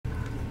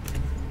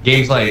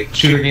games like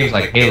shooter games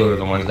like Halo are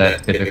the ones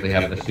that typically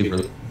have the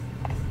super.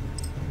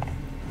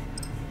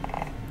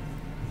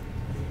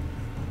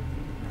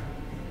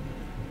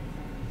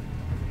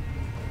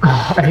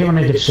 I hate when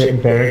I get shit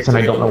in barracks and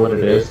I don't know what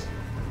it is.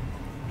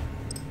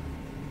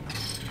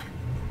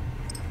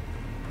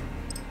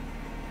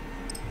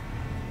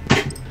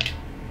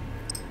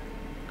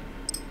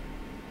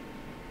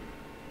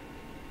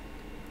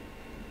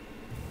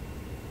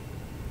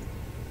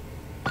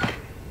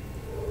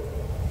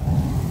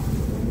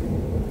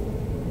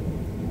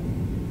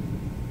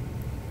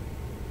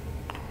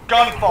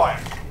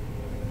 Gunfight.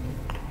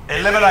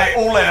 Eliminate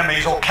all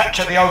enemies or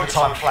capture the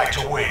overtime flag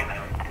to win.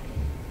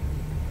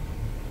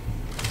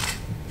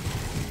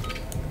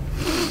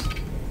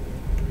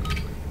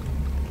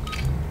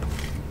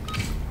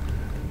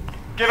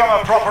 Give them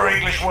a proper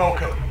English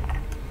welcome.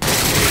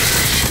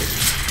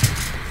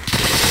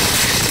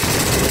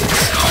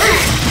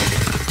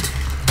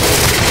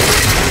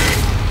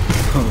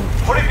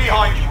 Put it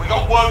behind you, we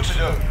got work to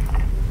do.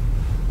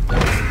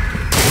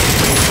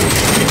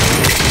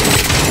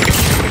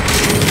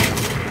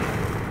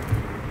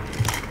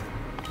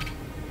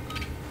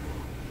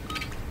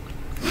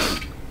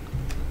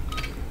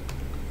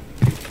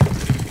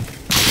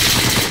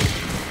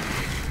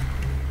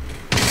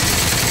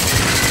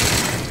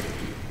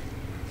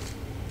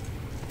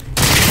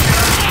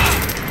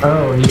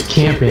 Oh, he's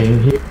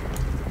camping. Stay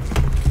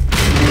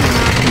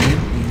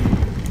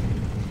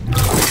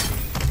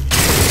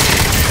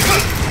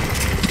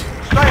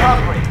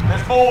hungry.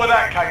 There's more where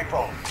that came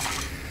from.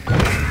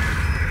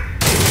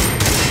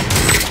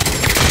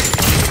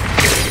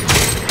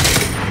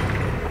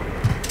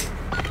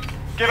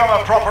 Give them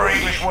a proper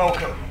English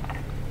welcome.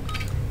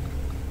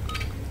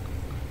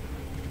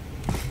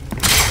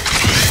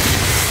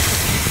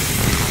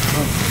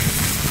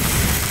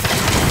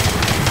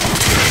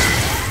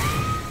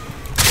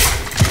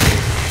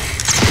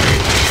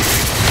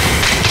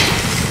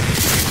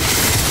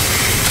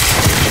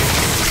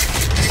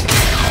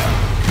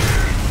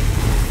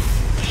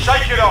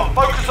 Shake it off.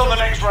 Focus on the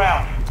next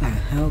round. What the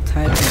hell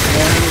type of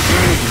hell is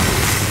running?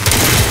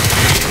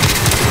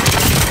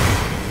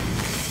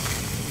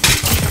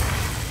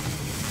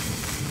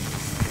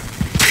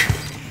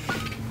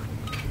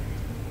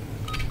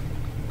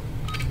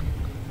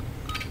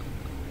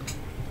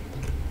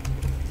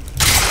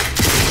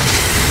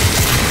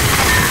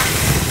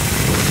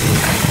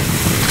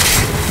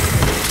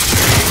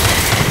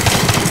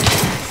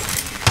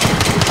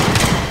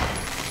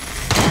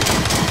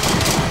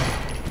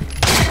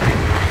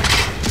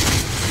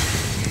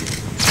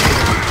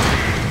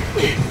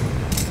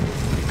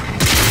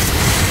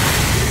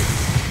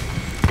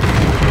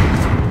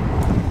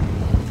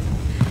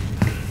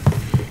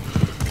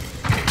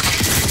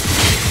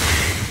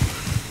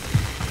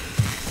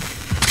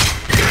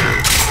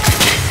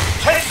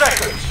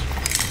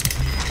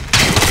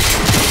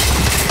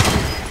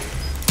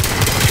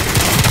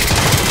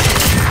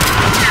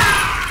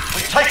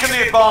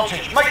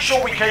 Advantage. Make sure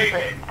we keep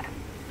it.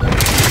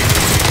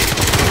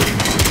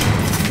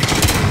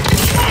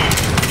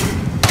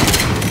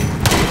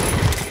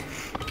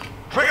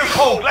 Trigger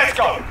pulled. Let's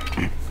go.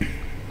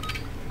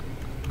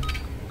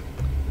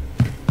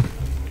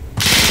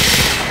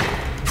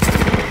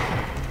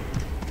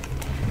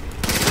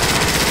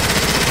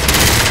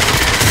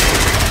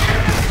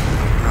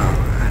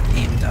 I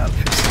aimed up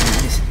for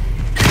some reason.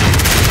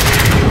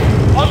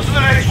 On to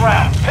the next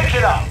round. Pick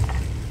it up.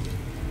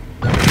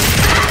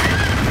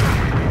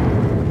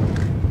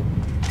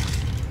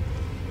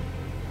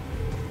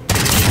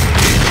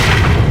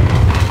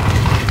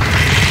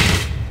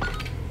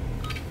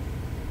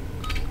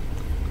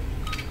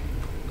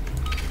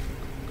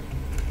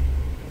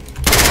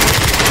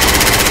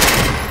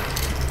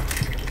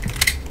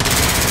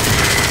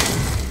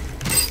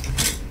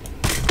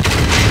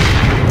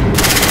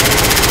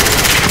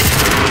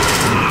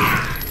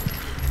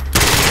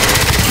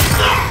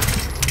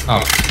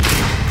 Oh.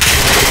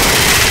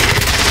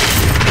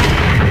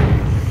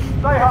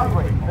 Stay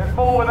hungry. There's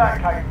more where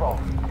that came from.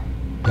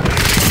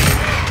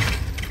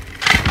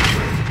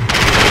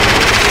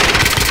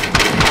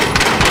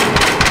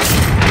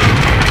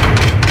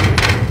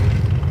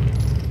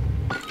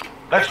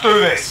 Let's do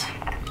this.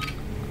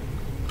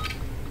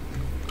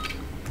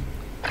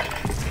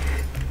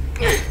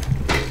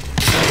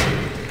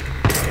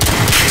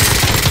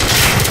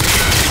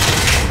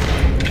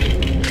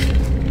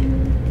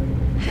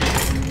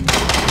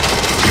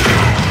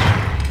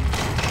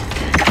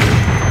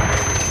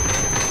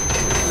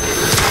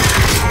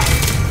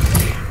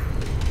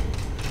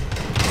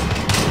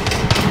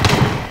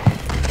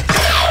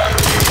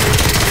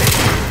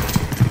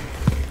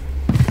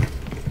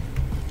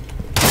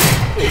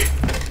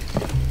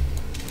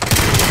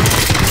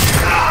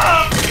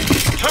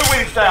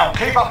 Down.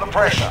 Keep up the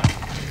pressure.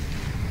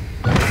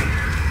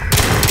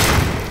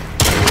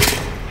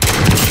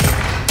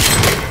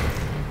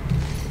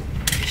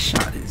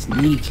 Shot his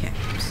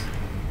kneecaps.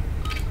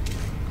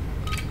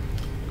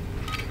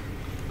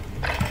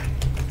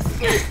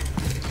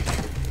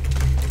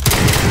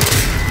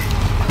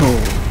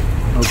 Oh,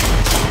 okay.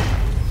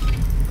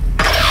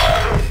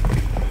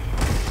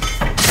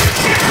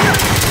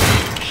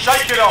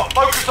 got.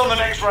 Focus on the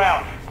next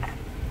round.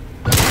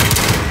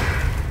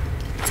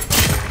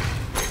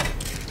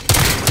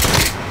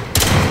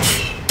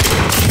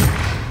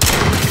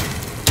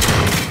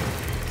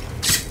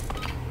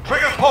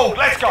 Triggers pulled.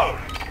 Let's go.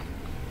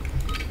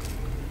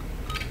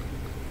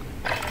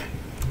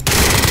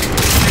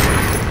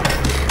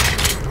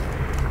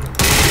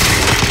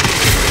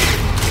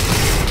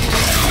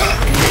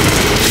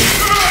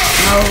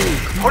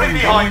 Put him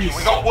behind you.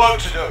 We've got work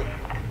to do.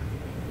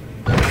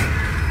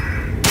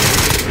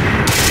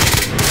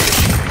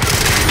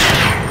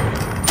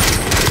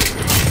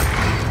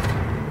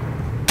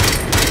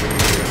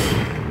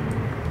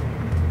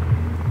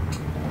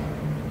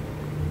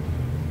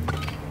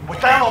 We're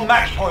down on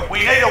match point. We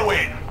need a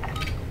win.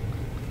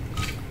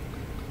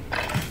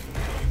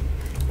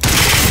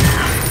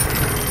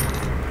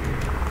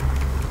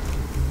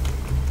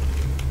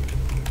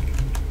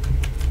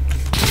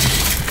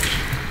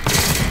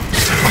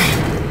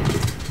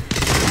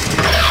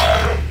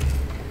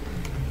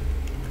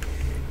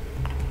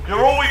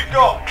 You're all we've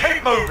got.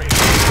 Keep moving.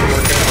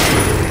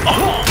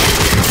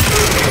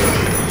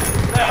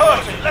 They're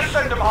hurting. Let's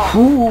send them home.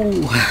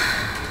 Ooh.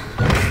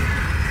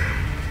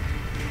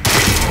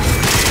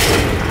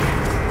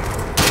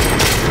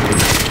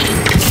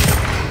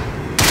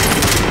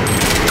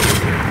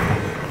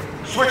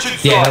 Switching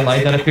sides. Yeah, that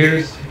light that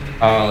appears,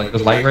 like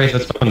those light rays,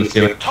 that's from the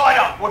ceiling. Tied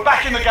up. We're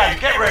back in the game.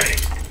 Get ready.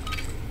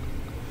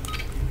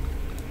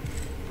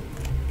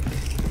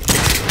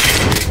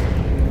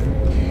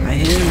 I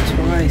hit him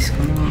twice,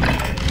 come on.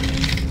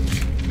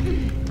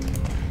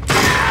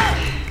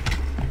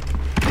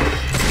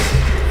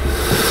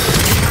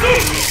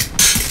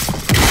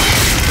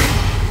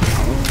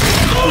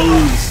 Oh,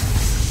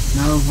 please.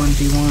 No,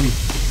 1v1.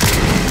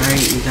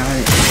 Alright, you got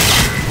it.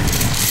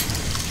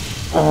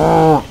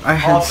 Oh, I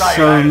had Hard day,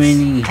 so lads.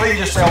 many. Clean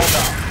yourselves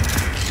up.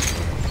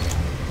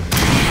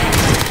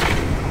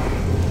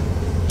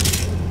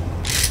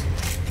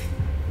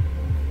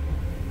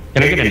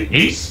 Can I get an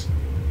ace?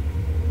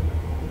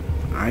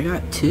 I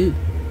got 2.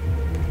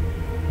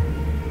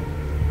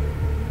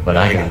 But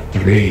I got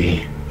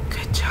 3.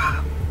 Good job.